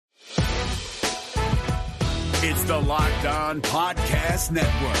It's the Locked On Podcast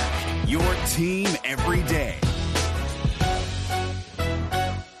Network, your team every day.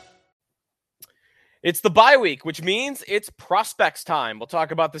 It's the bye week, which means it's prospects time. We'll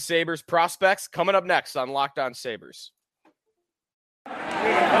talk about the Sabres prospects coming up next on Locked On Sabres.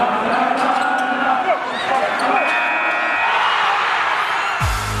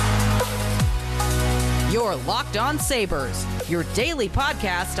 You're Locked On Sabres, your daily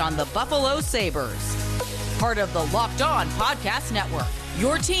podcast on the Buffalo Sabres. Part of the Locked On Podcast Network,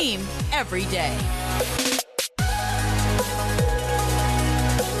 your team every day.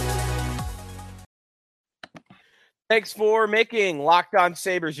 Thanks for making Locked On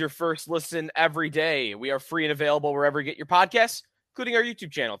Sabres your first listen every day. We are free and available wherever you get your podcasts, including our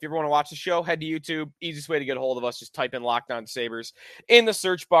YouTube channel. If you ever want to watch the show, head to YouTube. Easiest way to get a hold of us, just type in Locked On Sabres in the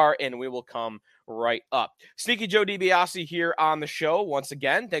search bar, and we will come right up. Sneaky Joe DiBiase here on the show once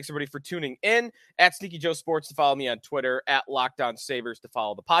again. Thanks, everybody, for tuning in. At Sneaky Joe Sports to follow me on Twitter, at Locked On Sabres to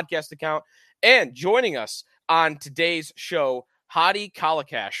follow the podcast account. And joining us on today's show, Hadi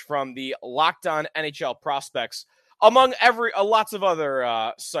Kalakash from the Locked On NHL Prospects, among lots of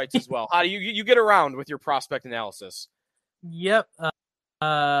other sites as well. How do you get around with your prospect analysis? Yep.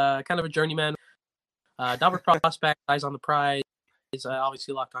 Kind of a journeyman. Double prospect, eyes on the prize.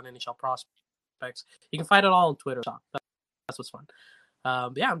 Obviously Locked On NHL Prospects. You can find it all on Twitter. That's what's fun.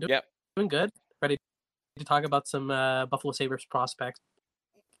 I'm doing good. Ready to talk about some Buffalo Sabres prospects.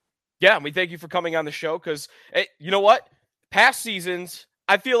 Yeah, we thank you for coming on the show because, you know what? Past seasons,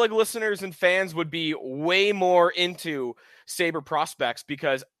 I feel like listeners and fans would be way more into Sabre prospects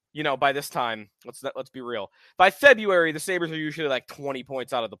because, you know, by this time, let's be real. By February, the Sabres are usually like 20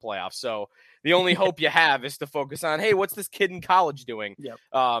 points out of the playoffs. So the only hope you have is to focus on, hey, what's this kid in college doing? Yep.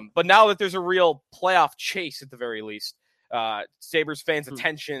 But now that there's a real playoff chase at the very least, Sabres fans'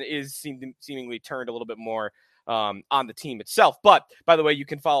 attention is seemingly turned a little bit more on the team itself. But, by the way, you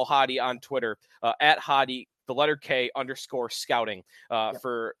can follow Hadi on Twitter at Hadi, the letter K _scouting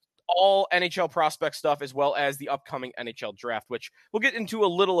for all NHL prospect stuff, as well as the upcoming NHL draft, which we'll get into a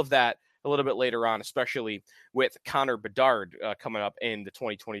little of that a little bit later on, especially with Connor Bedard coming up in the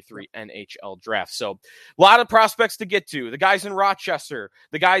 2023 NHL draft. So a lot of prospects to get to. The guys in Rochester,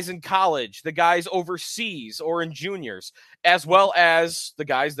 the guys in college, the guys overseas or in juniors, as well as the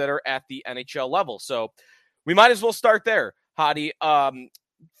guys that are at the NHL level. So we might as well start there, Hadi.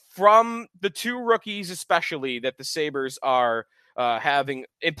 From the two rookies, especially that the Sabres are having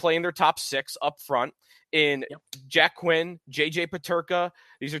in playing their top six up front in Jack Quinn, JJ Peterka.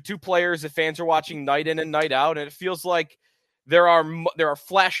 These are two players that fans are watching night in and night out, and it feels like there are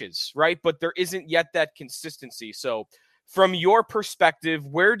flashes, right? But there isn't yet that consistency. So from your perspective,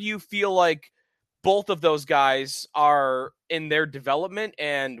 where do you feel like both of those guys are in their development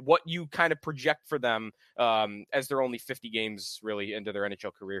and what you kind of project for them as they're only 50 games really into their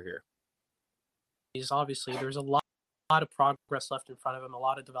NHL career here? Obviously, there's a lot of progress left in front of him, a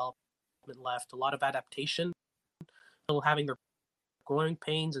lot of development left, a lot of adaptation, still having their growing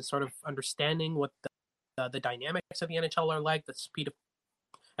pains and sort of understanding what the dynamics of the NHL are like, the speed of...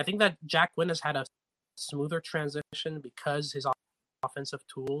 I think that Jack Quinn has had a smoother transition because his offensive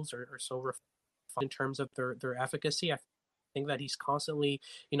tools are so refined in terms of their efficacy. I think that he's constantly,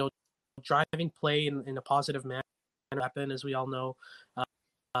 driving play in a positive manner, weapon, as we all know.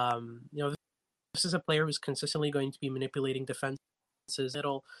 This is a player who's consistently going to be manipulating defenses. These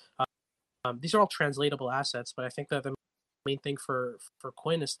are all translatable assets, but I think that the main thing for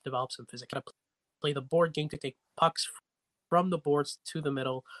Quinn is to develop some physics, to play the board game, to take pucks from the boards to the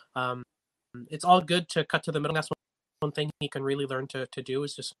middle. It's all good to cut to the middle. That's one thing he can really learn to do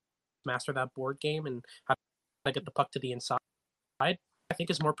is just master that board game and how to get the puck to the inside. I think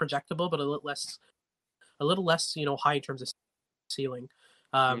is more projectable, but a little less, high in terms of ceiling.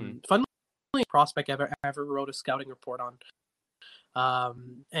 Fun prospect ever wrote a scouting report on.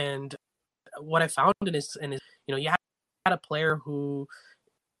 And what I found in his, you had a player who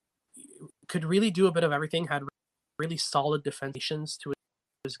could really do a bit of everything, had really solid defense to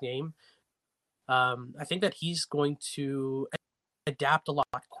his game. I think that he's going to adapt a lot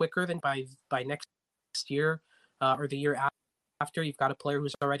quicker than by next year or the year after. You've got a player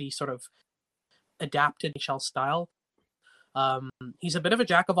who's already sort of adapted NHL style. He's a bit of a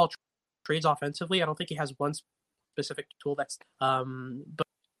jack of all trades offensively. I don't think he has one specific tool that's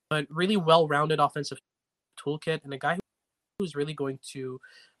but really well-rounded offensive toolkit, and a guy who's really going to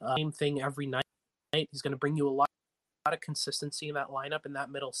same thing every night. He's going to bring you a lot of consistency in that lineup in that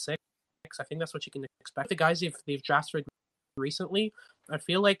middle six. I think that's what you can expect. The guys they've drafted recently, I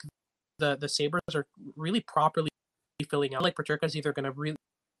feel like the Sabres are really properly filling out. Like Peterka is either going to really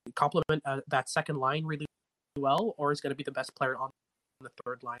complement that second line really well, or is going to be the best player on the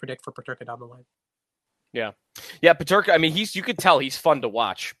third line. Predict for Peterka down the line. Yeah, Peterka, I mean, you could tell he's fun to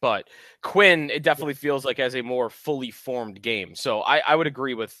watch, but Quinn, it definitely feels like has a more fully formed game. So I would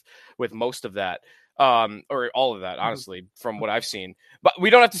agree with most of that, or all of that, honestly, from what I've seen. But we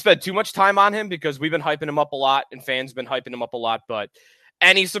don't have to spend too much time on him because we've been hyping him up a lot and fans have been hyping him up a lot. But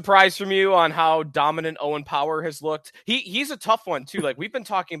any surprise from you on how dominant Owen Power has looked? He's a tough one too. Like, we've been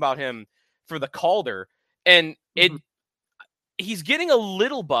talking about him for the Calder, and he's getting a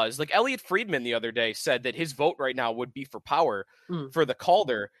little buzz. Like, Elliot Friedman the other day said that his vote right now would be for Power for the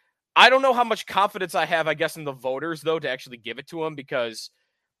Calder. I don't know how much confidence I have, I guess, in the voters, though, to actually give it to him, because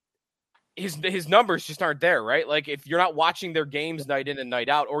his numbers just aren't there, right? Like, if you're not watching their games night in and night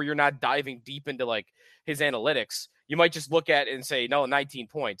out, or you're not diving deep into, like, his analytics, you might just look at it and say, no, 19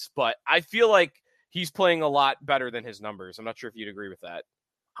 points. But I feel like he's playing a lot better than his numbers. I'm not sure if you'd agree with that.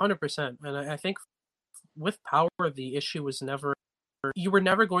 100%. And I think with Power, the issue was you were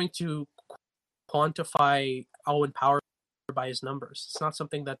never going to quantify Owen Power by his numbers. It's not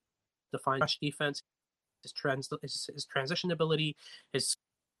something that defines defense, his transition ability, his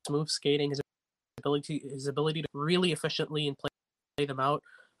smooth skating, his ability to really efficiently and play them out.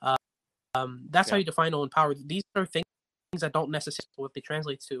 That's how you define Owen Power. These are things that don't necessarily, what they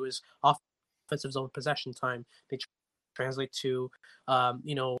translate to is offensive zone possession time. They translate to,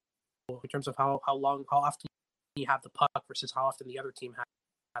 in terms of how often you have the puck versus how often the other team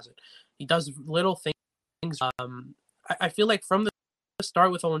has it. He does little things. I feel like from the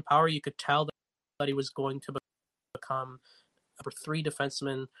start with Owen Power, you could tell that he was going to become number 3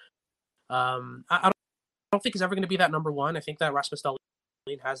 defenseman. I don't think he's ever going to be that number 1. I think that Rasmus Dahlin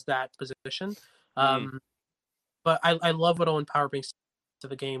has that position. But I love what Owen Power brings to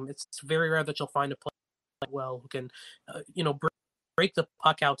the game. It's very rare that you'll find a player well who can, break the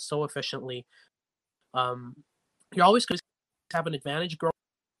puck out so efficiently. You're always going to have an advantage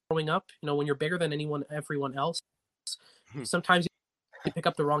growing up. When you're bigger than everyone else, sometimes you pick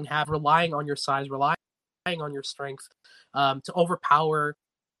up the wrong half, relying on your size, relying on your strength to overpower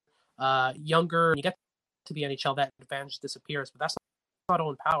younger. When you get to the NHL, that advantage disappears. But that's not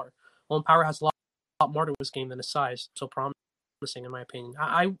Owen Power. Owen Power has a lot more to his game than his size. So promising, in my opinion.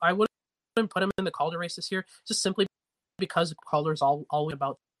 I wouldn't put him in the Calder race this year, just simply because Calder is all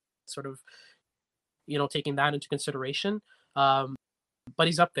about sort of, taking that into consideration. But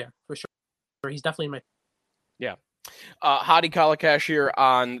he's up there for sure. He's definitely in my. Yeah. Hadi Kalakash here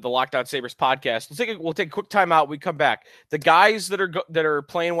on the Locked On Sabres podcast. We'll take a quick time out. We come back. The guys that are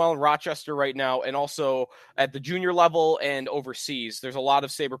playing well in Rochester right now, and also at the junior level and overseas, there's a lot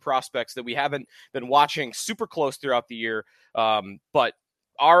of Sabre prospects that we haven't been watching super close throughout the year, but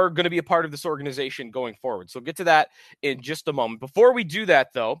are going to be a part of this organization going forward. So we'll get to that in just a moment. Before we do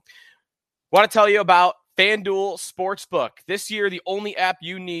that, though, I want to tell you about FanDuel Sportsbook. This year, the only app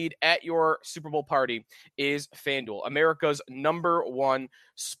you need at your Super Bowl party is FanDuel, America's #1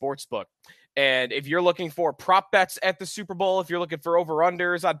 sportsbook. And if you're looking for prop bets at the Super Bowl, if you're looking for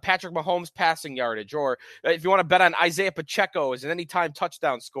over-unders on Patrick Mahomes' passing yardage, or if you want to bet on Isaiah Pacheco as an anytime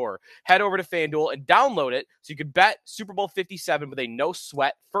touchdown scorer, head over to FanDuel and download it so you can bet Super Bowl 57 with a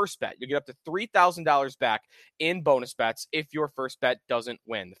no-sweat first bet. You'll get up to $3,000 back in bonus bets if your first bet doesn't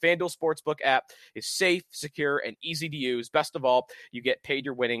win. The FanDuel Sportsbook app is safe, secure, and easy to use. Best of all, you get paid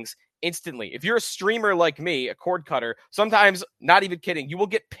your winnings instantly. If you're a streamer like me, a cord cutter, sometimes, not even kidding, you will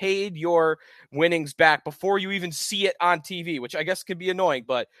get paid your winnings back before you even see it on TV, which I guess can be annoying,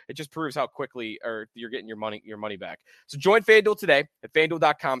 but it just proves how quickly you're getting your money back. So join FanDuel today at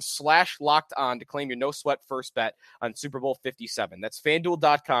FanDuel.com/LockedOn to claim your no sweat first bet on Super Bowl 57. That's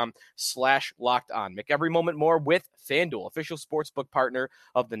FanDuel.com/LockedOn. Make every moment more with FanDuel, official sportsbook partner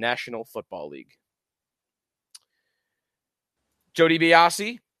of the National Football League. Joe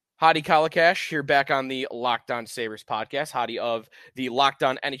DiBiase, Hadi Kalakash here back on the Locked On Sabres podcast. Hadi of the Locked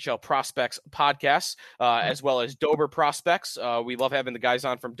On NHL Prospects podcast, as well as Dober Prospects. We love having the guys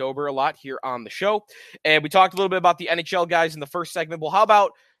on from Dober a lot here on the show. And we talked a little bit about the NHL guys in the first segment. Well, how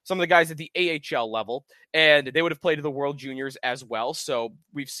about some of the guys at the AHL level? And they would have played at the World Juniors as well. So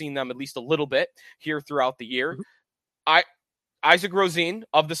we've seen them at least a little bit here throughout the year. Isaac Rosén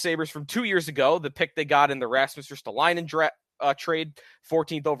of the Sabres from 2 years ago, the pick they got in the Rasmus Ristolainen trade,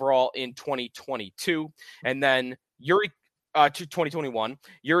 14th overall in 2022. And then 2021,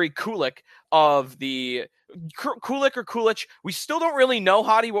 Yuri Kulich of the Kulich. We still don't really know,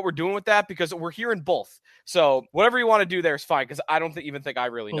 Hadi, what we're doing with that because we're hearing both. So whatever you want to do there is fine because I don't even think I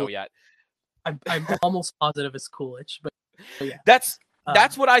really know yet. I'm almost positive it's Kulich, but yeah. That's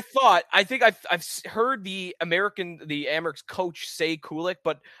That's what I thought. I think I've heard the Amerks coach say Kulich,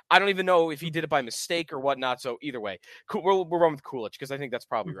 but I don't even know if he did it by mistake or whatnot. So either way, we'll run with Kulich because I think that's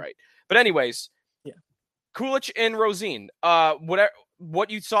probably right. But anyways, Yeah. Kulich and Rosine.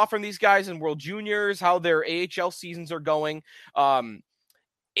 What you saw from these guys in World Juniors, how their AHL seasons are going.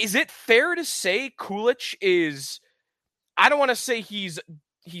 Is it fair to say Kulich is? I don't want to say he's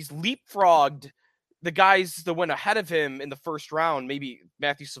leapfrogged the guys that went ahead of him in the first round, maybe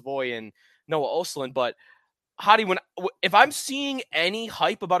Matthew Savoie and Noah Ostlund. But Hadi, if I'm seeing any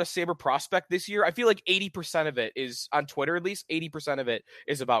hype about a Sabre prospect this year, I feel like 80% of it is on Twitter. At least 80% of it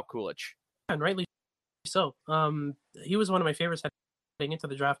is about Kulich, and rightly so. He was one of my favorites heading into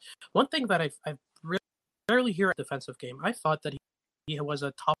the draft. One thing that I rarely hear at defensive game, I thought that he was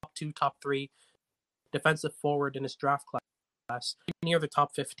a top 2, top 3 defensive forward in his draft class. Near the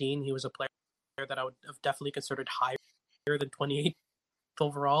top 15, he was a player that I would have definitely considered higher than 28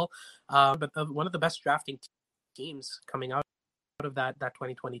 overall. But one of the best drafting teams coming out of that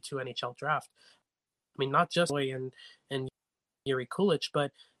 2022 NHL draft. I mean, not just Savoie and Yuri Kulich,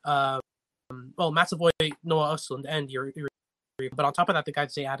 but Matt Savoie, Noah Ostlund, and Yuri. But on top of that, the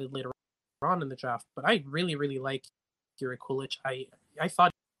guys they added later on in the draft. But I really, really like Yuri Kulich. I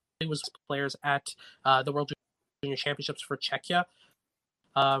thought he was players at the World Junior Championships for Czechia.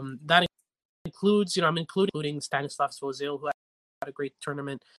 That includes, I'm including Stanislav Svozil, who had a great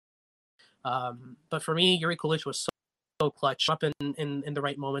tournament. But for me, Yuri Kulich was so clutch, up in the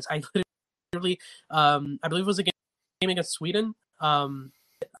right moments. I literally, I believe it was a game against Sweden. I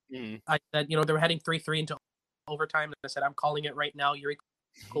said, they were heading 3-3 into overtime, and I said, I'm calling it right now. Yuri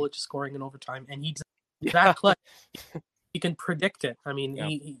Kulich is scoring in overtime, and he's that clutch. You can predict it. I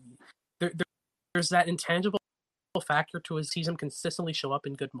mean, there's that intangible factor to his season consistently show up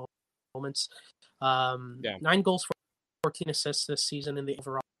in good moments. 9 goals, 14 assists this season in the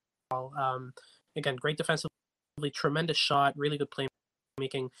overall. Again, great defensively, tremendous shot, really good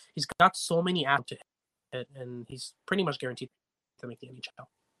playmaking. He's got so many apps to hit, and he's pretty much guaranteed to make the NHL.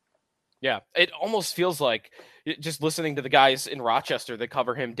 Yeah, it almost feels like just listening to the guys in Rochester that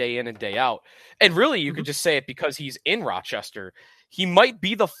cover him day in and day out. And really, you could just say it because he's in Rochester. He might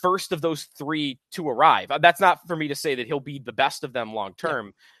be the first of those 3 to arrive. That's not for me to say that he'll be the best of them long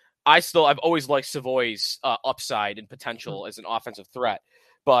term. Yeah. I've always liked Savoy's upside and potential as an offensive threat.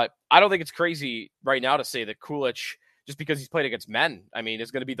 But I don't think it's crazy right now to say that Kulich, just because he's played against men, is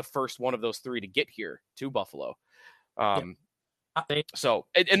going to be the first one of those 3 to get here to Buffalo. So,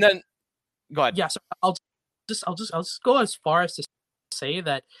 and then, go ahead. Yeah, so I'll just go as far as to say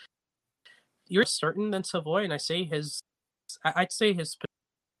that you're certain than Savoie, and I'd say his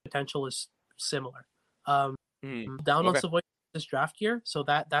potential is similar. Down on Savoie this draft year, so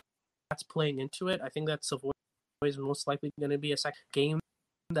that's playing into it. I think that Savoie is most likely going to be a second game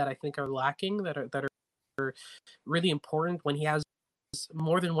that I think are lacking, that are really important when he has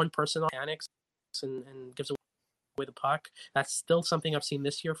more than one person on mechanics and gives away the puck. That's still something I've seen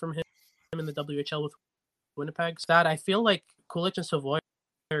this year from him in the WHL with Winnipeg. So that I feel like Kulich and Savoie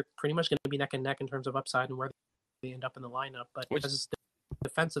are pretty much going to be neck and neck in terms of upside and where they end up in the lineup. But because the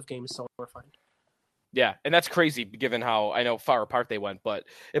defensive game is so refined. Yeah, and that's crazy given how I know far apart they went, but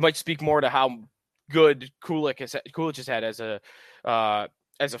it might speak more to how good Kulich has had as a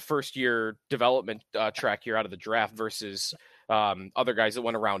first year development track year out of the draft versus other guys that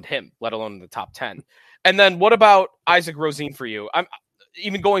went around him, let alone in the top 10. And then what about Isaac Rosine for you? I'm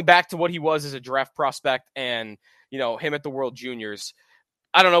even going back to what he was as a draft prospect and, him at the World Juniors.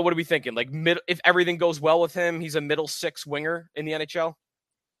 I don't know. What are we thinking? Like if everything goes well with him, he's a middle 6 winger in the NHL.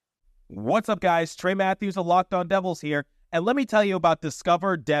 What's up, guys? Trey Matthews of Locked On Devils here. And let me tell you about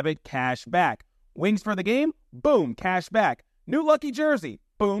Discover Debit Cash Back. Wings for the game? Boom, cash back. New lucky jersey?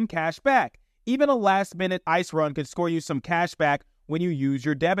 Boom, cash back. Even a last-minute ice run could score you some cash back when you use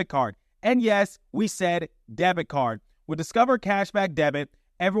your debit card. And yes, we said debit card. With Discover Cashback Debit,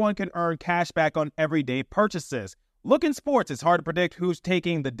 everyone can earn cash back on everyday purchases. Look, in sports, it's hard to predict who's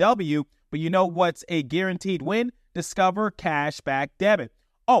taking the W, but you know what's a guaranteed win? Discover Cashback Debit.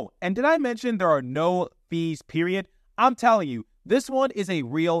 Oh, and did I mention there are no fees, period? I'm telling you, this one is a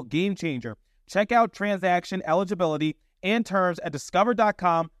real game changer. Check out transaction eligibility and terms at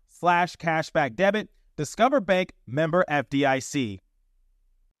discover.com/cashbackdebit. Discover Bank, member FDIC.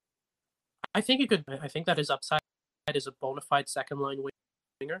 I think that his upside is a bona fide second line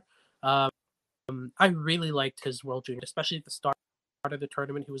winger. I really liked his World Junior, especially at the start of the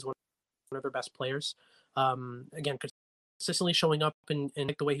tournament. He was one of their best players. Again, consistently showing up and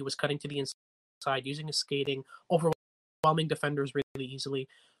the way he was cutting to the inside, using his skating, overwhelming defenders really easily.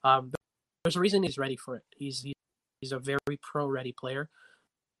 There's a reason he's ready for it. He's He's a very pro-ready player.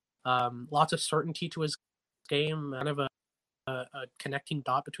 Lots of certainty to his game, kind of a connecting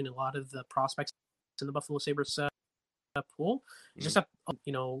dot between a lot of the prospects in the Buffalo Sabres pool. Just have,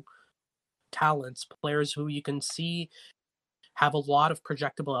 talents, players who you can see have a lot of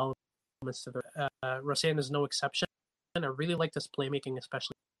projectable elements to their. Rosen is no exception. I really liked his playmaking,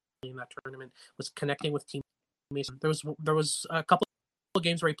 especially in that tournament. Was connecting with teammates. There was a couple of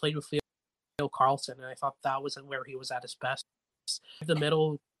games where he played with Leo Carlson, and I thought that was where he was at his best. The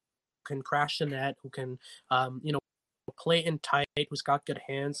middle, can crash the net, who can play in tight, who's got good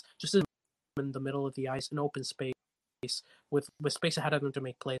hands, just in the middle of the ice, in open space, with space ahead of him to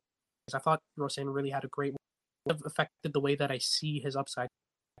make plays. I thought Rosen really had a great affected the way that I see his upside,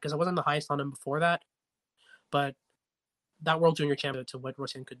 because I wasn't the highest on him before that, but that World Junior Champion to what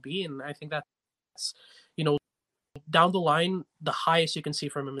Rosen could be, and I think that's down the line the highest you can see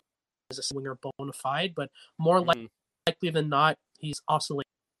from him is a winger bona fide, but more likely than not he's oscillating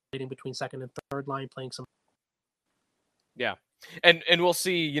between second and third line, playing some. Yeah. And we'll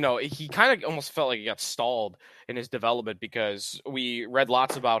see, he kind of almost felt like he got stalled in his development, because we read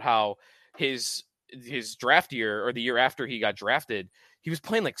lots about how his draft year, or the year after he got drafted, he was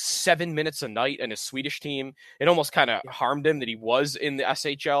playing like 7 minutes a night in his Swedish team. It almost kind of harmed him that he was in the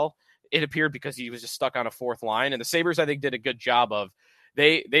SHL, it appeared, because he was just stuck on a fourth line. And the Sabres, I think, did a good job of,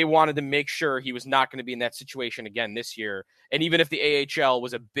 they wanted to make sure he was not going to be in that situation again this year. And even if the AHL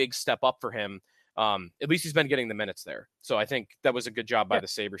was a big step up for him, at least he's been getting the minutes there. So I think that was a good job by the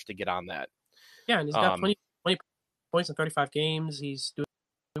Sabres to get on that. Yeah, and he's got 20 points in 35 games. He's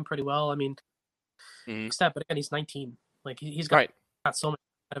doing pretty well. I mean, except, but again, he's 19. Like, he's got so much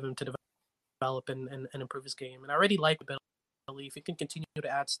out of him to develop and improve his game. And I already like Billy. If he can continue to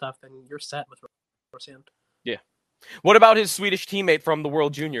add stuff, then you're set with Rosen. Yeah. What about his Swedish teammate from the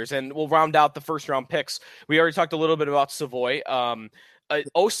World Juniors? And we'll round out the first round picks. We already talked a little bit about Savoie. Noah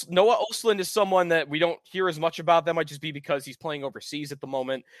Ostlund is someone that we don't hear as much about. That might just be because he's playing overseas at the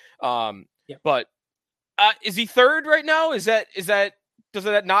moment. But is he third right now? Does that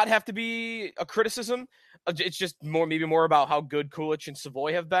not have to be a criticism? It's just maybe more about how good Kulich and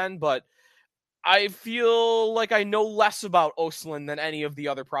Savoie have been. But I feel like I know less about Ostlund than any of the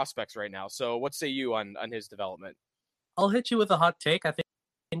other prospects right now. So what say you on his development? I'll hit you with a hot take. I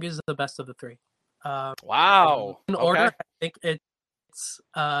think he's the best of the three. Wow. In order, I think it's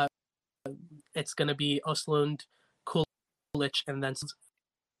going to be Ostlund, Kulich, and then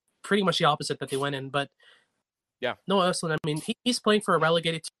pretty much the opposite that they went in. But yeah, no, Ostlund, I mean, he's playing for a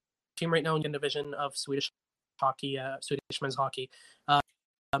relegated team right now in the division of Swedish hockey, Swedish men's hockey.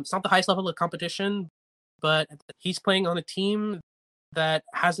 It's not the highest level of competition, but he's playing on a team that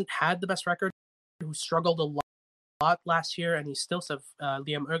hasn't had the best record, who struggled a lot last year, and he still have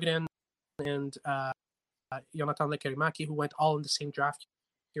Liam Ögren and Jonathan Lekkerimäki, who went all in the same draft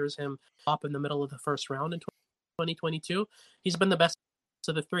year as him, top in the middle of the first round in 2022. He's been the best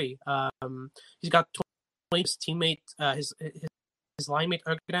of the three. He's got 20. His teammate, his line mate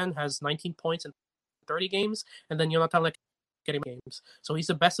Ögren has 19 points in 30 games, and then Jonathan Lekkerimäki games. So he's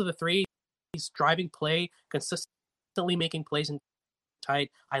the best of the three. He's driving play, consistently making plays in tight.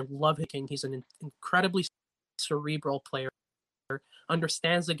 I love him. He's an incredibly cerebral player,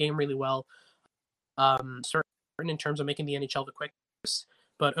 understands the game really well. Certain in terms of making the NHL the quickest,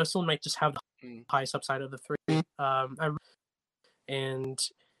 but Ostlund might just have the highest upside of the three. And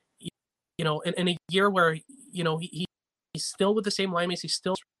in a year where he's still with the same line mates, he's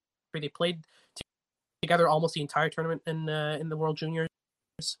still they played together almost the entire tournament in the World Juniors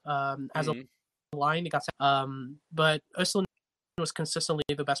as a line. They got but Ostlund was consistently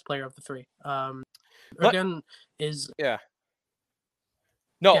the best player of the three. Ögren is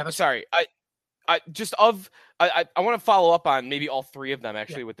sorry. I want to follow up on maybe all three of them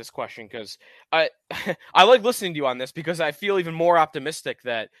actually with this question, because I like listening to you on this, because I feel even more optimistic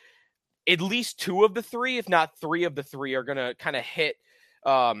that at least two of the three, if not three of the three, are gonna kind of hit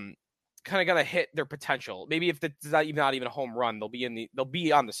their potential. Maybe if it's not even a home run, they'll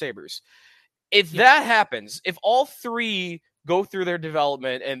be on the Sabres. If that happens, if all three go through their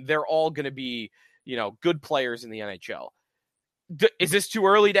development and they're all going to be, good players in the NHL. Is this too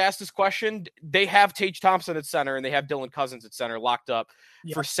early to ask this question? They have Tage Thompson at center and they have Dylan Cousins at center locked up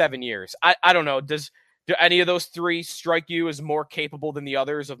for 7 years. I don't know. Do any of those three strike you as more capable than the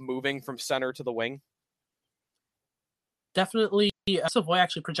others of moving from center to the wing? Definitely. Savoie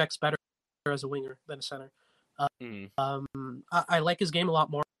actually projects better as a winger than a center. I like his game a lot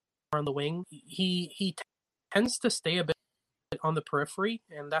more on the wing. He tends to stay a bit on the periphery,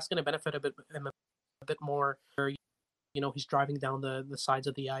 and that's going to benefit him a bit more. He's driving down the sides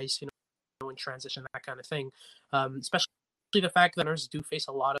of the ice, in transition, that kind of thing. Especially the fact that runners do face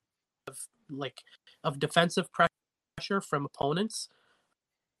a lot of defensive pressure from opponents.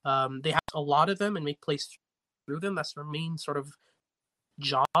 They have a lot of them and make plays through them. That's their main sort of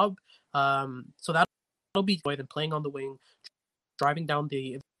job. So that'll be more than playing on the wing, driving down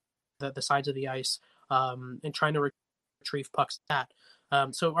the sides of the ice, and trying to retrieve pucks.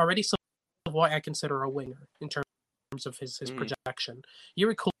 So already Savoie I consider a winger in terms of his projection. You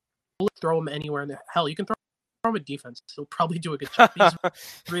would throw him anywhere in the hell. You can throw him a defense. He'll probably do a good job. He's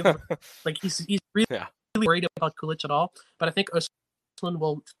really he's really worried about Kulich at all. But I think Ostlund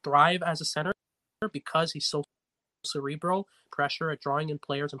will thrive as a center because he's so cerebral, pressure at drawing in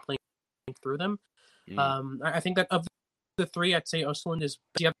players and playing through them. I think that of the three, I'd say Ostlund is.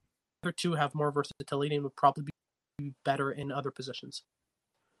 The other two have more versatility and would probably be better in other positions.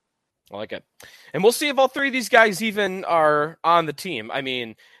 I like it. And we'll see if all three of these guys even are on the team. I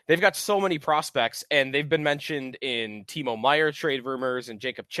mean, they've got so many prospects, and they've been mentioned in Timo Meier trade rumors and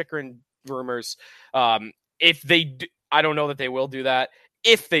Jacob Chychrun rumors. If they do, I don't know that they will do that.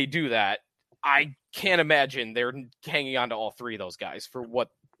 If they do that, I can't imagine they're hanging on to all three of those guys for what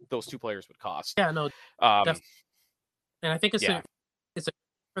those two players would cost. Yeah, no. And I think it's a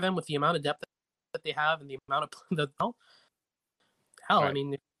for them with the amount of depth that they have and the amount of hell. Right. I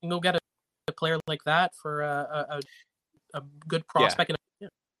mean, if you can go get a player like that for a good prospect.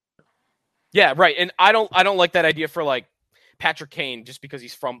 Yeah, right. And I don't like that idea for like Patrick Kane just because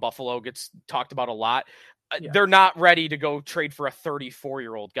he's from Buffalo, gets talked about a lot. They're not ready to go trade for a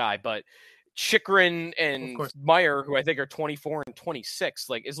 34-year-old guy, but Chychrun and Meier, who I think are 24 and 26,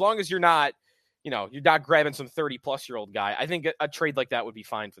 like as long as you're not grabbing some 30-plus-year-old guy, I think a trade like that would be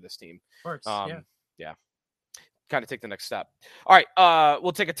fine for this team. Of course, kind of take the next step. All right,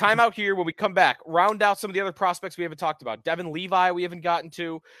 we'll take a timeout here. When we come back, round out some of the other prospects we haven't talked about. Devin Levi, we haven't gotten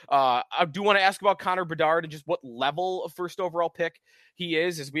to. I do want to ask about Connor Bedard and just what level of first overall pick he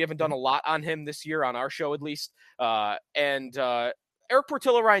is, as we haven't done a lot on him this year, on our show at least. And Eric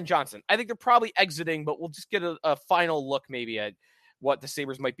Portillo, Ryan Johnson. I think they're probably exiting, but we'll just get a final look maybe at what the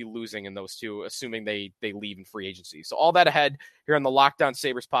Sabres might be losing in those two, assuming they leave in free agency. So all that ahead here on the Locked On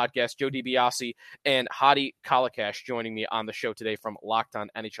Sabres podcast. Joe DiBiase and Hadi Kalakash joining me on the show today from Locked On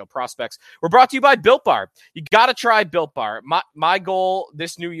NHL Prospects. We're brought to you by Built Bar. You got to try Built Bar. My goal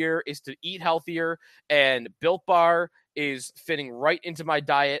this new year is to eat healthier, and Built Bar is fitting right into my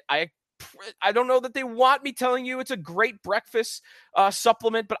diet. I don't know that they want me telling you it's a great breakfast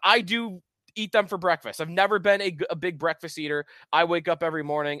supplement, but I do eat them for breakfast. I've never been a big breakfast eater. I wake up every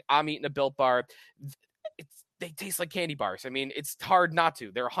morning, I'm eating a Built Bar. They taste like candy bars. I mean, it's hard not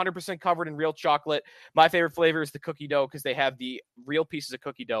to. They're 100% covered in real chocolate. My favorite flavor is the cookie dough because they have the real pieces of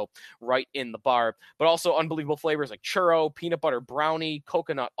cookie dough right in the bar, but also unbelievable flavors like churro, peanut butter brownie,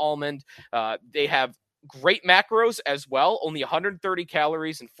 coconut almond. They have great macros as well, only 130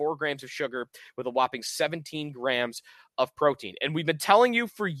 calories and 4 grams of sugar with a whopping 17 grams of protein. And we've been telling you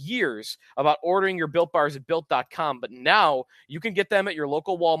for years about ordering your Built Bars at Built.com, but now you can get them at your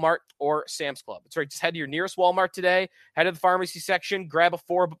local Walmart or Sam's Club. That's right. Just head to your nearest Walmart today, head to the pharmacy section, grab a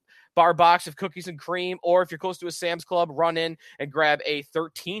 4-bar box of cookies and cream, or if you're close to a Sam's Club, run in and grab a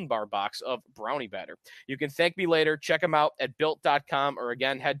 13-bar box of brownie batter. You can thank me later. Check them out at Built.com, or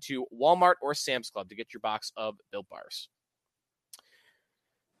again, head to Walmart or Sam's Club to get your box of Built Bars.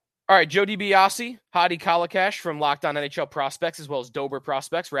 All right, Joe DiBiase, Hadi Kalakash from Locked On NHL Prospects, as well as Dober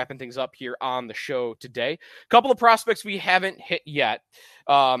Prospects, wrapping things up here on the show today. A couple of prospects we haven't hit yet.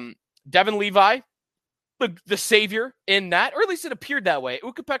 Devin Levi, the savior in that, or at least it appeared that way.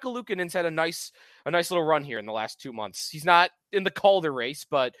 Ukko-Pekka Luukkonen's had a nice little run here in the last 2 months. He's not in the Calder race,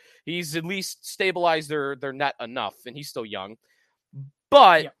 but he's at least stabilized their net enough, and he's still young.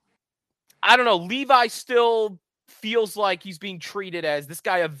 But I don't know, Levi still feels like he's being treated as this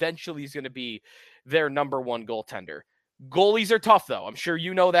guy eventually is going to be their number one goaltender. Goalies are tough, though. I'm sure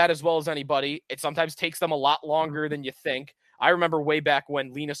you know that as well as anybody. It sometimes takes them a lot longer than you think. I remember way back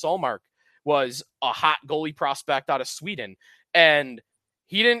when Linus Ullmark was a hot goalie prospect out of Sweden, and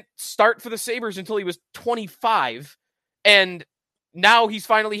he didn't start for the Sabres until he was 25, and now he's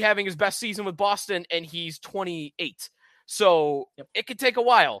finally having his best season with Boston, and he's 28. So it could take a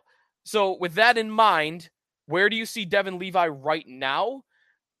while. So with that in mind, where do you see Devin Levi right now?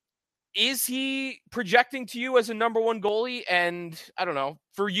 Is he projecting to you as a number one goalie? And I don't know,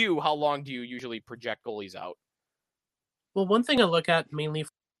 for you, how long do you usually project goalies out? Well, one thing I look at mainly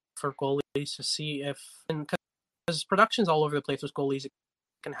for goalies to see if, and because production's all over the place with goalies, it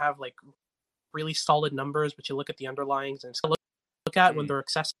can have like really solid numbers, but you look at the underlyings and look at when they're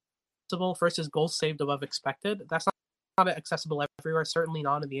accessible versus goals saved above expected. That's not accessible everywhere, certainly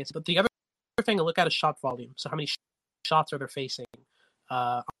not in the NCAA. But the other thing to look at is shot volume. So how many shots are they facing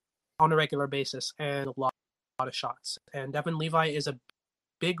on a regular basis, and a lot of shots. And Devin Levi is a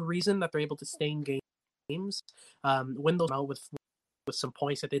big reason that they're able to stay in games, win those out with some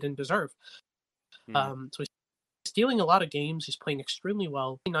points that they didn't deserve. So he's stealing a lot of games. He's playing extremely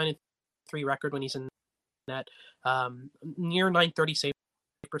well. 9-3 record when he's in net, near 930 save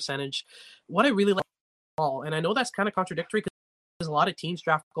percentage. What I really like, and I know that's kind of contradictory because a lot of teams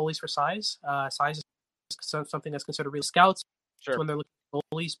draft goalies for size. Size is something that's considered real scouts when they're looking at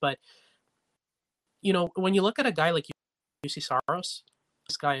goalies. But when you look at a guy like UC Saros,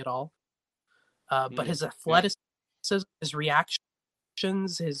 this guy at all, but his athleticism, his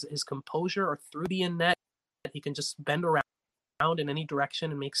reactions, his composure are through the net. He can just bend around in any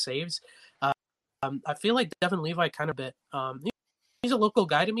direction and make saves. I feel like Devin Levi kind of bit. He's a local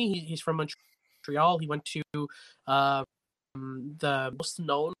guy to me. He's from Montreal. He went to the most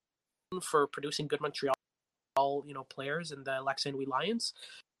known for producing good Montreal, players in the Lac Saint Louis Lions.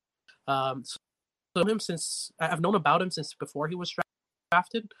 So I've known about him since before he was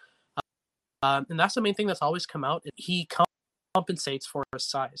drafted, and that's the main thing that's always come out. He compensates for his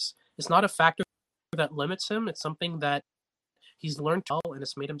size. It's not a factor that limits him. It's something that he's learned well, and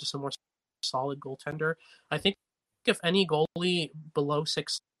it's made him just a more solid goaltender. I think if any goalie below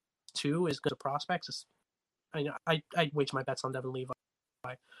 6'2" is good at prospects, I wager my bets on Devin Levi.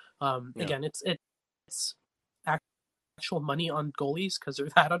 Again, it's actual money on goalies because they're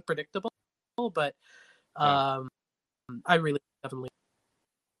that unpredictable, but I really definitely.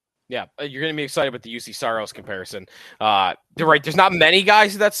 Yeah, you're going to be excited with the UC Saros comparison. You're right. There's not many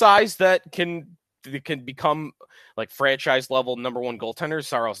guys that size that can become like franchise level number one goaltenders.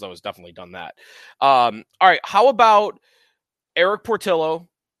 Saros, though, has definitely done that. All right. How about Eric Portillo,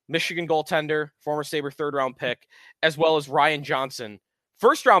 Michigan goaltender, former Sabre third-round pick, as well as Ryan Johnson,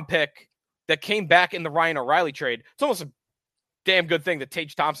 first-round pick that came back in the Ryan O'Reilly trade? It's almost a damn good thing that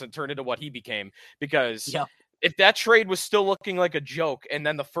Tage Thompson turned into what he became, because if that trade was still looking like a joke and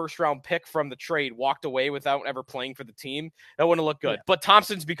then the first-round pick from the trade walked away without ever playing for the team, that wouldn't look good. Yeah. But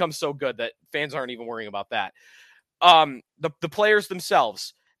Thompson's become so good that fans aren't even worrying about that. The players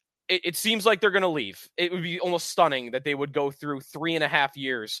themselves, it seems like they're going to leave. It would be almost stunning that they would go through 3.5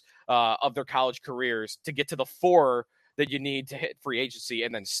 years of their college careers to get to the 4 that you need to hit free agency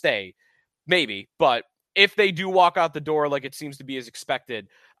and then stay. Maybe. But if they do walk out the door like it seems to be as expected,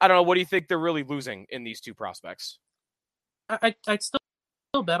 I don't know. What do you think they're really losing in these two prospects? I'd still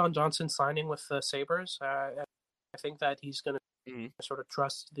bet on Johnson signing with the Sabres. I think that he's going to sort of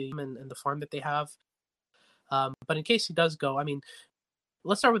trust the and the farm that they have. But in case he does go, I mean,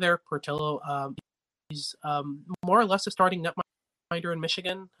 let's start with Eric Portillo. He's more or less a starting netminder in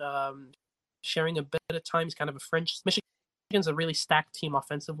Michigan, sharing a bit of time. He's kind of a French. Michigan's a really stacked team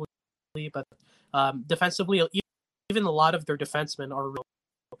offensively, but defensively, even a lot of their defensemen are real.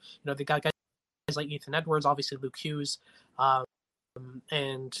 They got guys like Ethan Edwards, obviously Luke Hughes,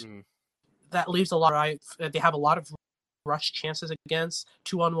 and that leaves a lot. They have a lot of rush chances against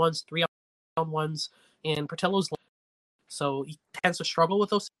 2-on-1s, 3-on-1s, and Portillo's. So he tends to struggle with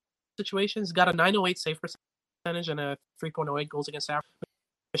those situations. He's got a .908 save percentage and a 3.08 goals against average.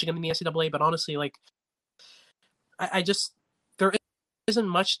 Michigan in the NCAA, but honestly, like, I just, there isn't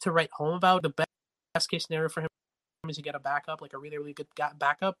much to write home about. The best case scenario for him is to get a backup, like a really, really good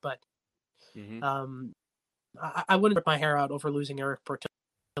backup, but I wouldn't rip my hair out over losing Eric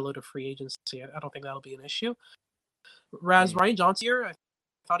Portillo to free agency. I don't think that'll be an issue. Whereas Ryan Johnson here, I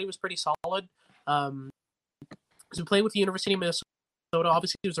thought he was pretty solid. He played with the University of Minnesota.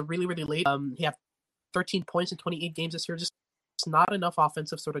 Obviously, it was a really, really late. He had 13 points in 28 games this year. Just not enough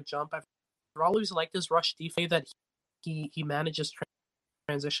offensive sort of jump. I've always liked his rush defense that he manages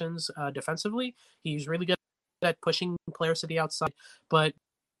transitions defensively. He's really good at pushing players to the outside, but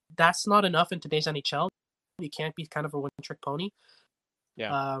that's not enough in today's NHL. You can't be kind of a one-trick pony.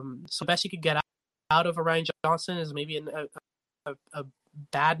 Yeah. So best you could get out of a Ryan Johnson is maybe a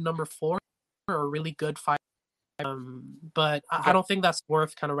bad number 4 or a really good 5. But I don't think that's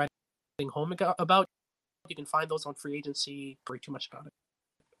worth kind of writing home about. You can find those on free agency. Worry too much about it.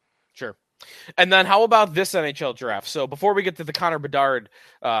 Sure. And then how about this NHL draft? So before we get to the Connor Bedard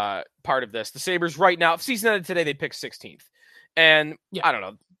part of this, the Sabres right now, if season ended today, they'd pick 16th. And I don't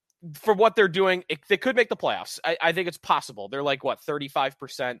know. For what they're doing, they could make the playoffs. I think it's possible. They're like,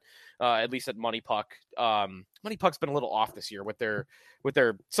 35%, at least at Money Puck. Money Puck's been a little off this year with their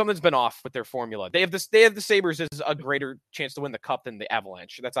something's been off with their formula. They have the Sabres as a greater chance to win the cup than the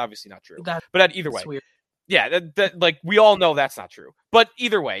Avalanche. That's obviously not true. But either way, weird. Yeah, like we all know that's not true. But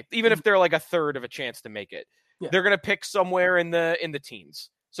either way, even if they're like a third of a chance to make it, they're gonna pick somewhere in the teens.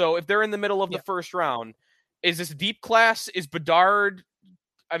 So if they're in the middle of the first round, is this a deep class? Is Bedard?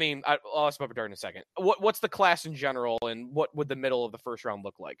 I mean, I'll ask about Bedard in a second. What's the class in general, and what would the middle of the first round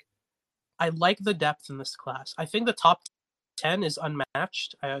look like? I like the depth in this class. I think the top 10 is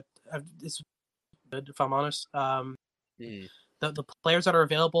unmatched. It's good, if I'm honest. The players that are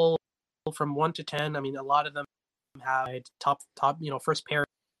available from 1 to 10, I mean, a lot of them have top, first pair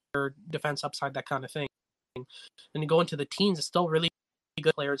defense upside, that kind of thing. And you go into the teens, it's still really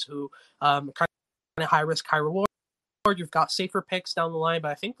good players who kind of high risk, high reward. You've got safer picks down the line,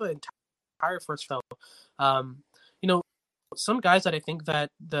 but I think the entire first round, some guys that I think that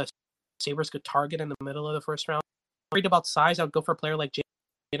the Sabres could target in the middle of the first round. Worried about size, I would go for a player like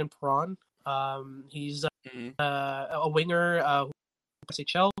Jaden Perron. He's a winger,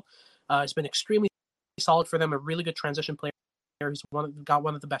 SHL. He's been extremely solid for them. A really good transition player. He's got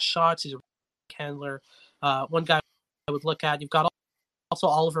one of the best shots. He's a handler. One guy I would look at. You've got also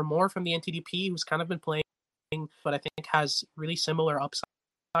Oliver Moore from the NTDP, who's kind of been playing, but I think has really similar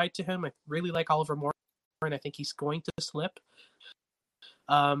upside to him. I really like Oliver Moore, and I think he's going to slip.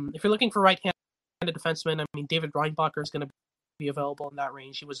 If you're looking for right-handed defenseman, I mean, David Reinbacher is going to be available in that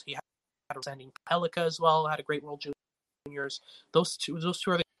range. He had outstanding Pelika as well. Had a great World Juniors. Those two are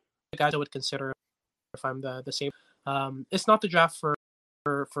the guys I would consider if I'm the Sabres. It's not the draft for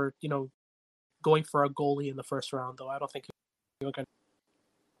going for a goalie in the first round, though. I don't think you're going.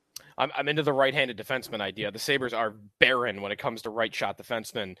 I'm into the right-handed defenseman idea. The Sabres are barren when it comes to right-shot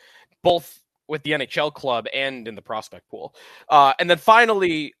defensemen, both with the NHL club and in the prospect pool. And then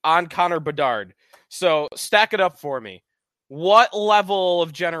finally, on Connor Bedard. So stack it up for me. What level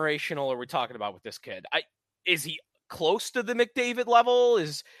of generational are we talking about with this kid? Is he close to the McDavid level?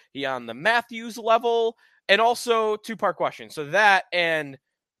 Is he on the Matthews level? And also, two-part question. So that, and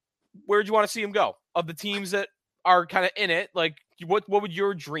where do you want to see him go? Of the teams that are kind of in it, like, what would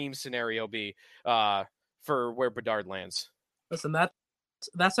your dream scenario be for where Bedard lands? Listen, that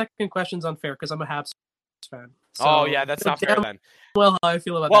second question's unfair because I'm a Habs fan. So, that's not fair then. Well, how I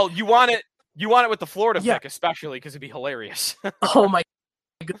feel about that. Well, you want it with the Florida pick, especially because it'd be hilarious. Oh my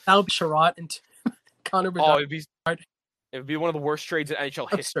God, that would be Sherratt and Connor Bedard. Oh, it'd be one of the worst trades in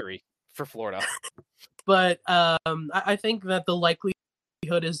NHL history for Florida. But I think that the likelihood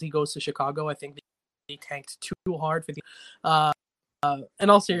is he goes to Chicago. I think they tanked too hard for the. In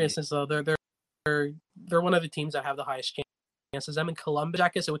all seriousness, though, they're one of the teams that have the highest chances. I'm in Columbus. I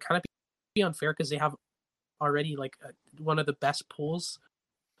guess it would kind of be unfair because they have already one of the best pools.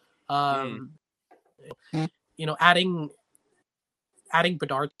 Adding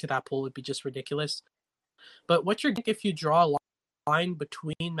Bedard to that pool would be just ridiculous. But what you're if you draw a line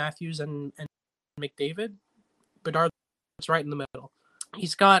between Matthews and McDavid, Bedard's right in the middle.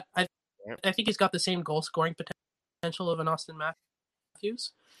 He's got I think he's got the same goal scoring potential of an Austin Matthews.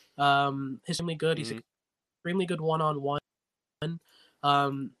 He's extremely good. He's extremely good one-on-one.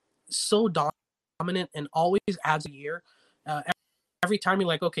 So dominant and always adds a year. Every time you're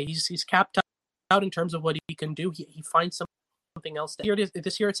like, okay, he's capped out in terms of what he can do. He finds something else.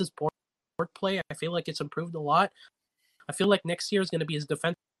 This year it's his board play. I feel like it's improved a lot. I feel like next year is going to be his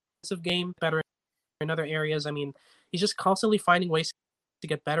defensive game better in other areas. I mean, he's just constantly finding ways to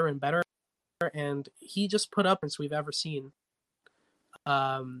get better and better. And he just put up as we've ever seen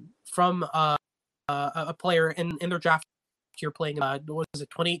from a player in their draft here playing, what was it,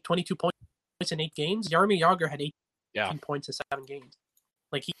 22 points in 8 games? Jaromir Jagr had 18 points in 7 games.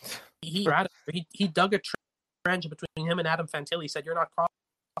 Like, he dug a trench between him and Adam Fantilli. He said, you're not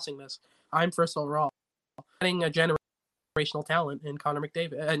crossing this. I'm first overall. Adding a generational talent in Connor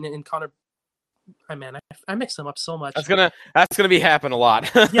McDavid and in Connor. I mix them up so much. That's gonna be happen a lot.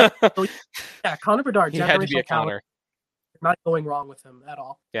 Connor Bedard, he had to be a talent. Connor. Not going wrong with him at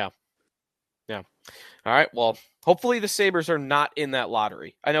all. Yeah. All right. Well, hopefully the Sabres are not in that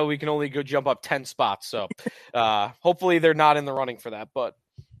lottery. I know we can only go jump up 10 spots, so hopefully they're not in the running for that. But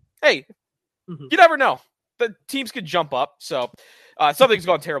hey, you never know. The teams could jump up. So something's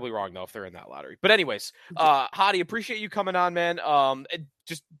gone terribly wrong though if they're in that lottery. But anyways, Hadi, appreciate you coming on, man.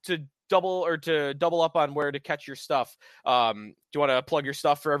 Just to double up on where to catch your stuff. Do you want to plug your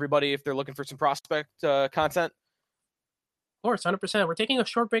stuff for everybody if they're looking for some prospect content? Of course, 100%. We're taking a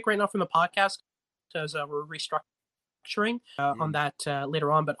short break right now from the podcast as we're restructuring on that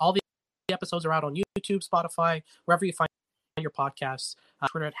later on. But all the episodes are out on YouTube, Spotify, wherever you find your podcasts.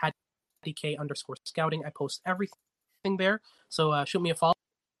 Twitter at @DK_scouting. I post everything there. So shoot me a follow.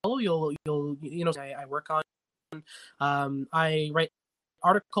 You'll I work on. I write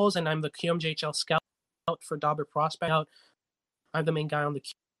articles and I'm the QMJHL scout for Dauber Prospect. I'm the main guy on the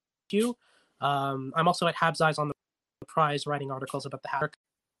Q. I'm also at Habs Eyes on the Prize writing articles about the Habs.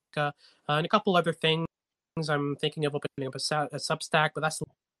 and a couple other things. I'm thinking of opening up a Substack, but that's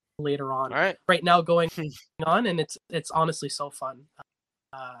later on. All right. Right now, going on, and it's honestly so fun.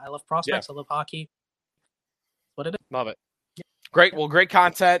 I love prospects. I love hockey. What it is. Love it. Great. Well, great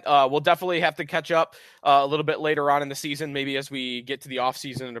content. We'll definitely have to catch up a little bit later on in the season, maybe as we get to the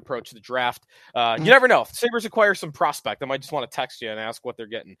offseason and approach the draft. You never know. If Sabres acquire some prospect, I might just want to text you and ask what they're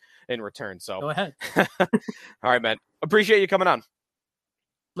getting in return. So go ahead. All right, man. Appreciate you coming on.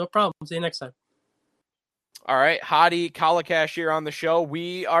 No problem. See you next time. All right, Hadi Kalakash here on the show.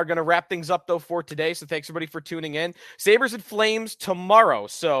 We are going to wrap things up, though, for today, so thanks, everybody, for tuning in. Sabres and Flames tomorrow,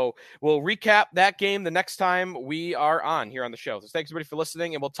 so we'll recap that game the next time we are on here on the show. So thanks, everybody, for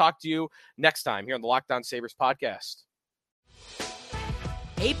listening, and we'll talk to you next time here on the Locked On Sabres podcast.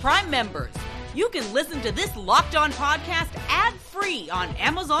 Hey, Prime members, you can listen to this Locked On podcast ad-free on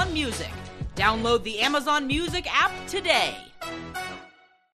Amazon Music. Download the Amazon Music app today.